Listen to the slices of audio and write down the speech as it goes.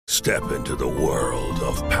Step into the world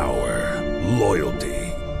of power, loyalty,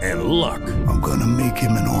 and luck. I'm gonna make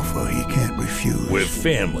him an offer he can't refuse. With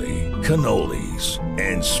family, cannolis,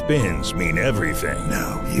 and spins mean everything.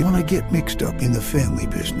 Now, you wanna get mixed up in the family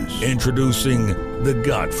business. Introducing The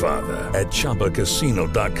Godfather at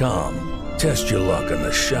ChumbaCasino.com. Test your luck in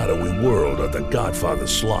the shadowy world of The Godfather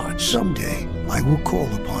slot. Someday, I will call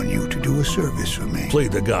upon you to do a service for me. Play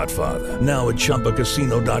The Godfather now at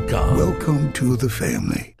ChumbaCasino.com. Welcome to the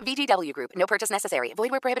family. VGW Group. No purchase necessary. Void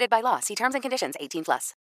where prohibited by law. See terms and conditions.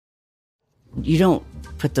 18+. You don't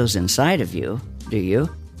put those inside of you, do you?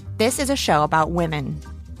 This is a show about women.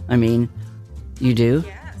 I mean, you do?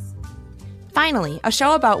 Yes. Finally, a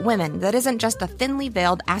show about women that isn't just a thinly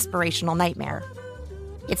veiled aspirational nightmare.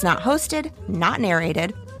 It's not hosted, not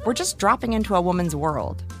narrated. We're just dropping into a woman's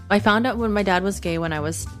world. I found out when my dad was gay when I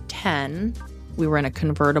was 10. We were in a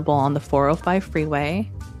convertible on the 405 freeway,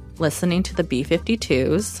 listening to the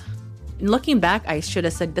B-52s. Looking back, I should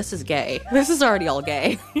have said, this is gay. This is already all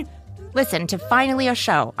gay. Listen to Finally a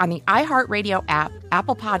Show on the iHeartRadio app,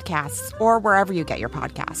 Apple Podcasts, or wherever you get your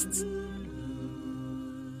podcasts.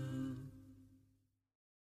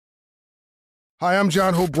 Hi, I'm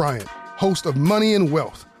John Hope Bryant, host of Money and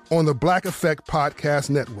Wealth on the Black Effect Podcast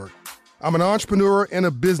Network. I'm an entrepreneur and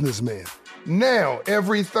a businessman. Now,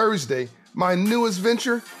 every Thursday, my newest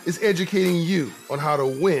venture is educating you on how to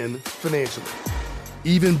win financially.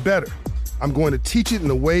 Even better, I'm going to teach it in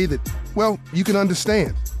a way that, well, you can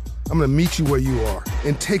understand. I'm going to meet you where you are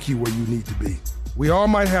and take you where you need to be. We all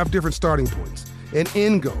might have different starting points and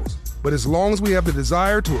end goals, but as long as we have the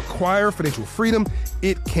desire to acquire financial freedom,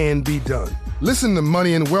 it can be done. Listen to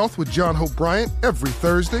Money and Wealth with John Hope Bryant every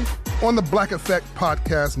Thursday on the Black Effect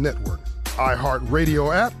Podcast Network,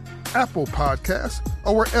 iHeartRadio app, Apple Podcasts,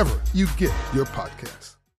 or wherever you get your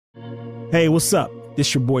podcasts. Hey, what's up?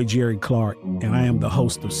 This your boy Jerry Clark, and I am the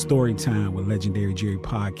host of Storytime with Legendary Jerry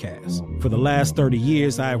Podcast. For the last 30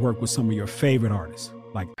 years, I have worked with some of your favorite artists,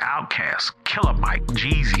 like Outkast, Killer Mike,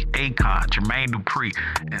 Jeezy, Akon, Jermaine Dupri,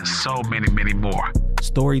 and so many, many more.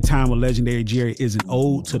 Storytime with Legendary Jerry is an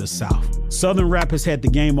ode to the South. Southern rap has had the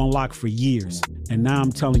game on lock for years, and now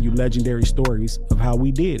I'm telling you legendary stories of how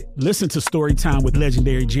we did it. Listen to Storytime with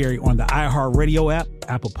Legendary Jerry on the iHeartRadio app,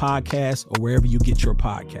 Apple Podcasts, or wherever you get your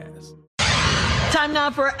podcasts. Time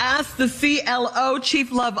now for Ask the CLO.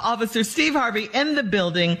 Chief Love Officer Steve Harvey in the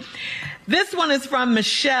building. This one is from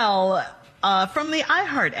Michelle from the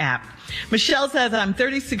iHeart app. Michelle says, I'm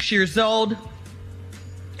 36 years old,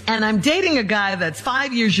 and I'm dating a guy that's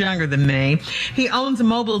 5 years younger than me. He owns a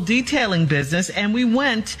mobile detailing business, and we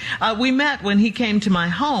met when he came to my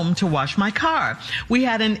home to wash my car. We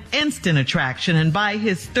had an instant attraction, and by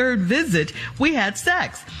his third visit, we had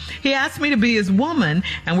sex. He asked me to be his woman,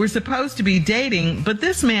 and we're supposed to be dating, but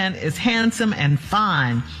this man is handsome and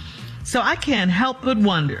fine. So I can't help but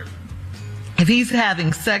wonder if he's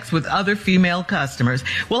having sex with other female customers.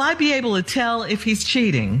 Will I be able to tell if he's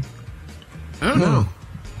cheating? I don't know.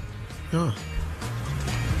 No.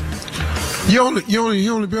 You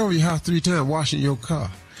only be over your house 3 times washing your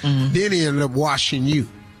car. Mm-hmm. Then he ended up washing you.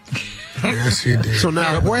 Yes, he did. So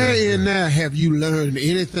now, where in there have you learned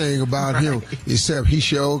anything about him except he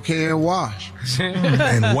sure can wash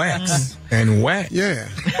and wax and wax? Yeah.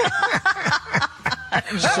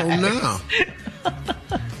 So now,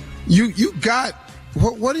 you got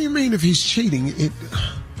what do you mean if he's cheating?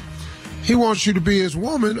 He wants you to be his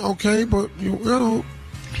woman, okay? But you know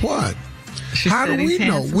what? How do we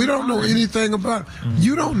know? We don't know anything about.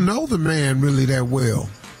 You don't know the man really that well.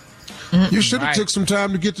 You should have took some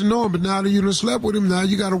time to get to know him, but now that you done slept with him, now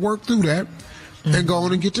you got to work through that and go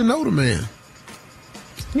on and get to know the man.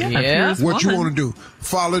 Yeah. What you want to do?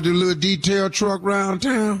 Follow the little detail truck around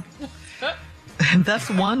town? That's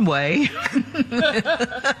one way.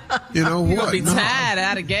 You know what? You're gonna be tired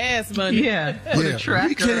out of gas money. Yeah.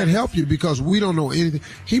 We can't help you because we don't know anything.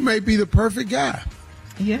 He may be the perfect guy.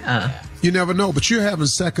 Yeah. You never know, but you're having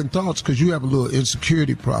second thoughts because you have a little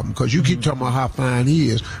insecurity problem because you keep talking about how fine he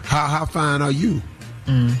is. How fine are you?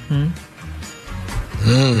 Mm-hmm.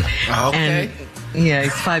 Okay. And, yeah,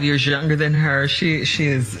 he's 5 years younger than her. She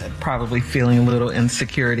is probably feeling a little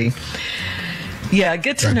insecurity. Yeah,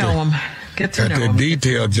 get to know him. Get to know him. That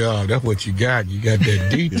detail job. That's what you got. You got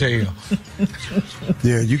that detail.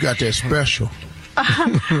 Yeah, you got that special. All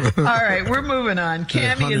right, we're moving on.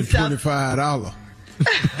 Cammie in South. $125.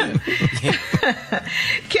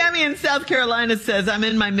 Cammie in South Carolina says, I'm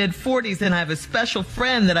in my mid-40s and I have a special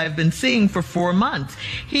friend that I've been seeing for 4 months.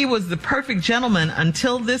 He was the perfect gentleman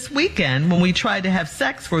until this weekend when we tried to have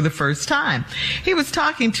sex for the first time. He was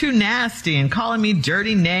talking too nasty and calling me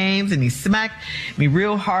dirty names, and he smacked me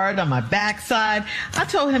real hard on my backside. I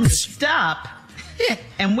told him to stop,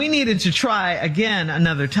 and we needed to try again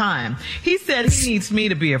another time. He said he needs me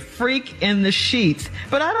to be a freak in the sheets,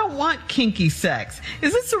 but I don't want kinky sex.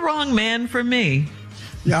 Is this the wrong man for me?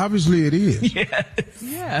 Yeah, obviously it is. Yes.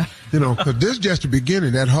 Yeah. You know, because this is just the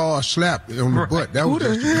beginning, that hard slap on the butt. That Who was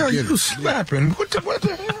the just hell beginning. you slapping? What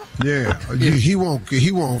the hell? Yeah. He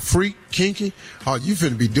won't freak, kinky. Oh, you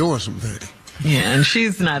finna be doing something. Yeah, and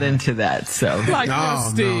she's not into that, so. Like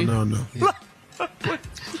No.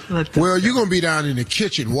 Well, you're going to be down in the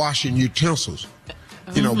kitchen washing utensils,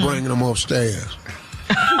 you know, bringing them upstairs.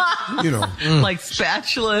 You know. Like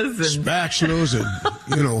spatulas and,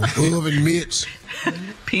 you know, oven mitts.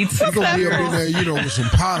 Pizza. You're going to be up in there, you know, with some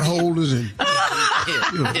pot holders and,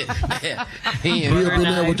 you know, be up in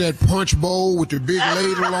there with that punch bowl with the big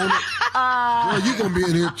ladle on it. Well, you're going to be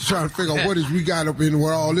in here trying to figure out what is we got up in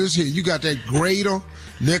with all this here. You got that grater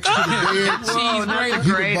next to the bed. Whoa, not the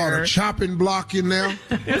You grater. bought a chopping block in there.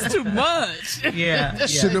 It's too much. Yeah.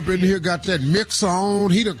 Sitting up in here, got that mixer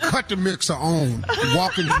on. He done cut the mixer on,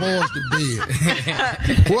 walking towards the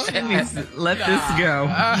bed. What? Let this go.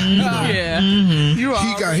 Yeah.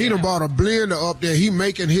 He done bought a blender up there. He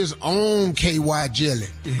making his own KY jelly.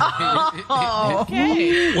 Oh.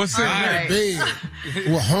 Okay. What's in Out there? of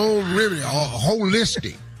bed with home remedy,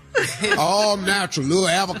 holistic, all natural, little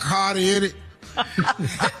avocado in it.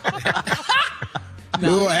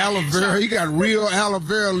 Little aloe vera. He got real aloe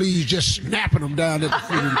vera leaves, just snapping them down at the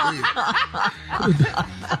foot of the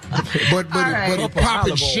bed. But he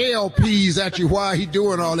popping shell peas at you while he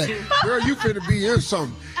doing all that. Girl, you finna be in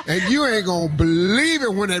something. And you ain't gonna believe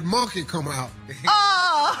it when that monkey come out. Had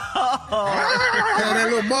that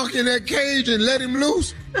little monkey in that cage and let him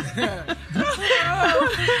loose.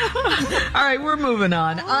 All right, we're moving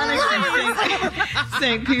on. Onyx in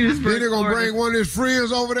St. Petersburg. Then they're gonna bring one of his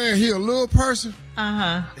friends over there. He a little person.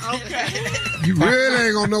 Okay. You really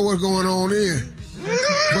ain't gonna know what's going on there.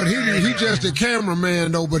 But he just a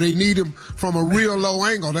cameraman though. But they need him from a real low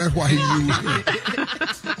angle. That's why he used him.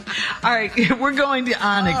 All right, we're going to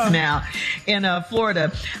Onyx now in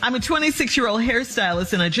Florida. I'm a 26-year-old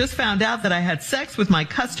hairstylist, and I just found out that I had sex with my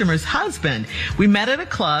customer's husband. We met at a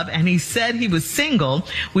club, and he said he was single.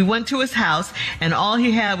 We went to his house, and all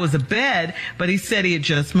he had was a bed, but he said he had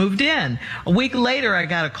just moved in. A week later, I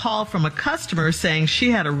got a call from a customer saying she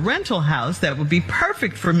had a rental house that would be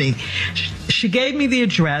perfect for me. She gave me the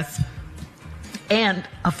address and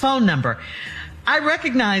a phone number. I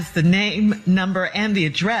recognized the name, number, and the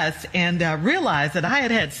address, and realized that I had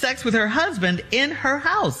had sex with her husband in her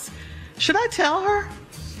house. Should I tell her?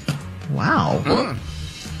 Wow.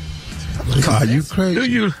 Are you crazy? Do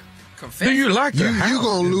you like you? that? You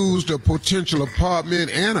gonna lose the potential apartment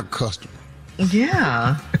and a customer.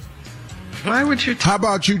 Yeah. Why would you? How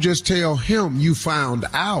about you just tell him you found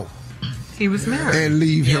out He was married. and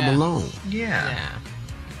leave him alone? Yeah.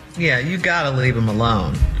 Yeah, you gotta leave him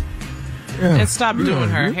alone. Yeah. And stop doing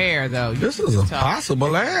her hair, though. This is a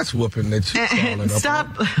possible ass whooping that you're calling And up. stop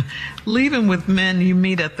leaving with men you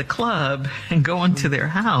meet at the club and going to their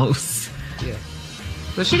house. Yeah.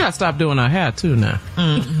 But she got to stop doing her hair, too, now.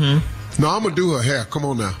 Mm-hmm. No, I'm gonna do her hair. Come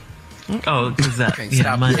on now. Oh, because that Can't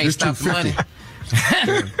stop It's $250.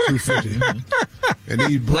 $250. And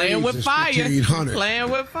these braids Playing with is fire. $1,500. Playing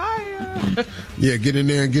with fire. Yeah, get in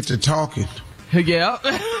there and get to talking. Yeah.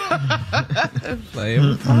 Playing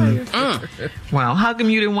with fire. Wow, how come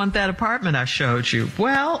you didn't want that apartment I showed you?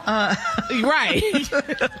 Well, Right.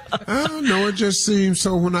 I don't know. It just seemed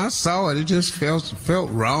so. When I saw it, it just felt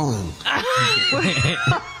wrong.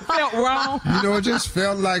 Felt wrong. You know, it just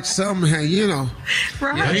felt like something. You know,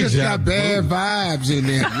 right. I just got bad vibes in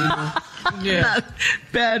there. You know. Yeah.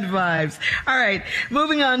 Bad vibes. All right.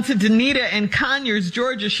 Moving on to Danita in Conyers,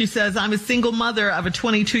 Georgia. She says, I'm a single mother of a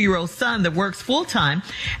 22-year-old son that works full-time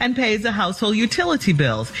and pays the household utility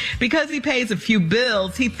bills. Because he pays a few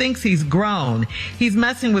bills, he thinks he's grown. He's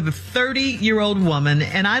messing with a 30-year-old woman,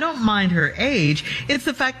 and I don't mind her age. It's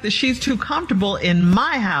the fact that she's too comfortable in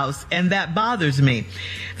my house, and that bothers me.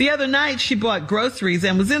 The other night, she bought groceries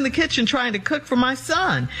and was in the kitchen trying to cook for my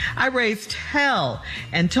son. I raised hell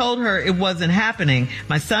and told her it wasn't happening.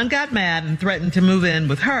 My son got mad and threatened to move in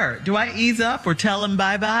with her. Do I ease up or tell him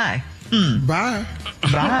bye-bye? Bye.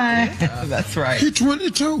 Bye. That's right. He's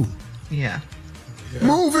 22. Yeah.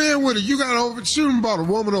 Move in with it. You got over. She done bought a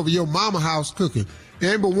woman over your mama house cooking.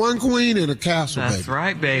 There ain't but one queen in a castle, That's baby.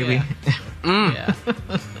 right, baby. Yeah.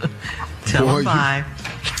 Tell Boy, them bye.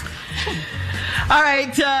 All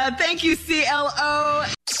right. Thank you, CLO.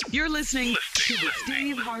 You're listening to the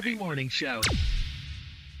Steve Harvey Morning Show.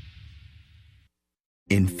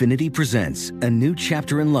 Infinity presents a new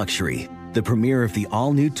chapter in luxury, the premiere of the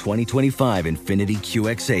all-new 2025 Infinity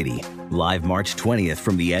QX80, live March 20th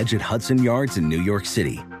from the Edge at Hudson Yards in New York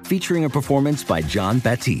City, featuring a performance by John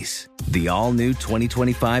Batiste. The all-new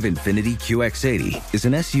 2025 Infinity QX80 is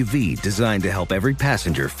an SUV designed to help every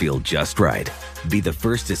passenger feel just right. Be the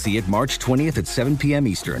first to see it March 20th at 7 p.m.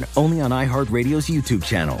 Eastern, only on iHeartRadio's YouTube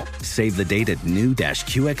channel. Save the date at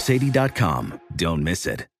new-QX80.com. Don't miss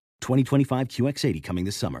it. 2025 QX80 coming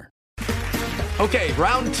this summer. Okay,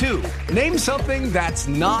 round two. Name something that's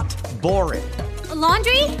not boring. A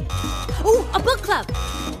laundry? Ooh, a book club.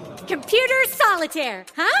 Computer solitaire,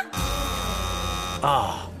 huh?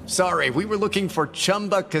 Ah, oh, sorry, we were looking for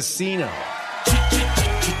Chumba Casino.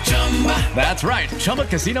 That's right,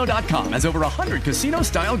 ChumbaCasino.com has over 100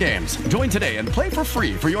 casino-style games. Join today and play for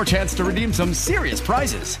free for your chance to redeem some serious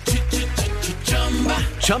prizes.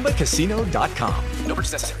 ChumbaCasino.com. No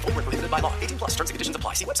purchase necessary. Void where prohibited by law. 18+ terms and conditions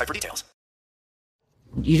apply. See website for details.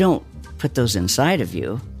 You don't put those inside of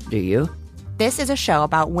you, do you? This is a show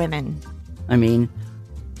about women. I mean,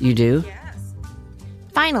 you do?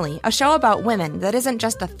 Finally, a show about women that isn't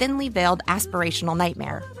just a thinly veiled aspirational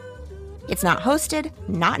nightmare. It's not hosted,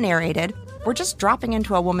 not narrated. We're just dropping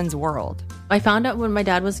into a woman's world. I found out when my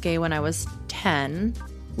dad was gay when I was 10.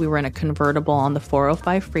 We were in a convertible on the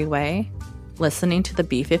 405 freeway, listening to the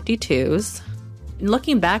B-52s.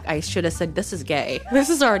 Looking back, I should have said, this is gay. This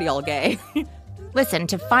is already all gay. Listen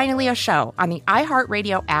to Finally a Show on the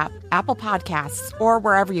iHeartRadio app, Apple Podcasts, or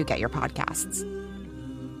wherever you get your podcasts.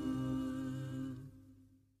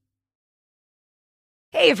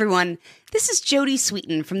 Hey everyone, this is Jodie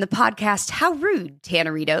Sweetin from the podcast How Rude,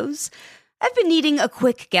 Tanneritos. I've been needing a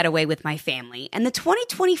quick getaway with my family, and the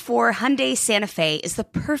 2024 Hyundai Santa Fe is the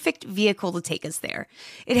perfect vehicle to take us there.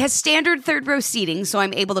 It has standard third-row seating, so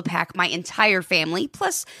I'm able to pack my entire family,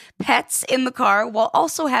 plus pets, in the car, while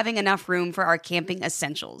also having enough room for our camping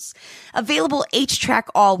essentials. Available H-Track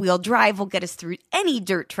all-wheel drive will get us through any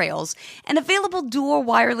dirt trails, and available dual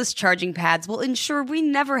wireless charging pads will ensure we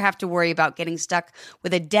never have to worry about getting stuck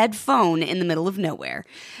with a dead phone in the middle of nowhere.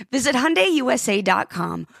 Visit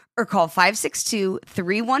HyundaiUSA.com or call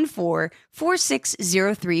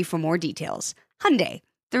 562-314-4603 for more details. Hyundai,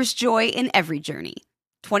 there's joy in every journey.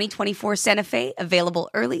 2024 Santa Fe, available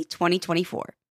early 2024.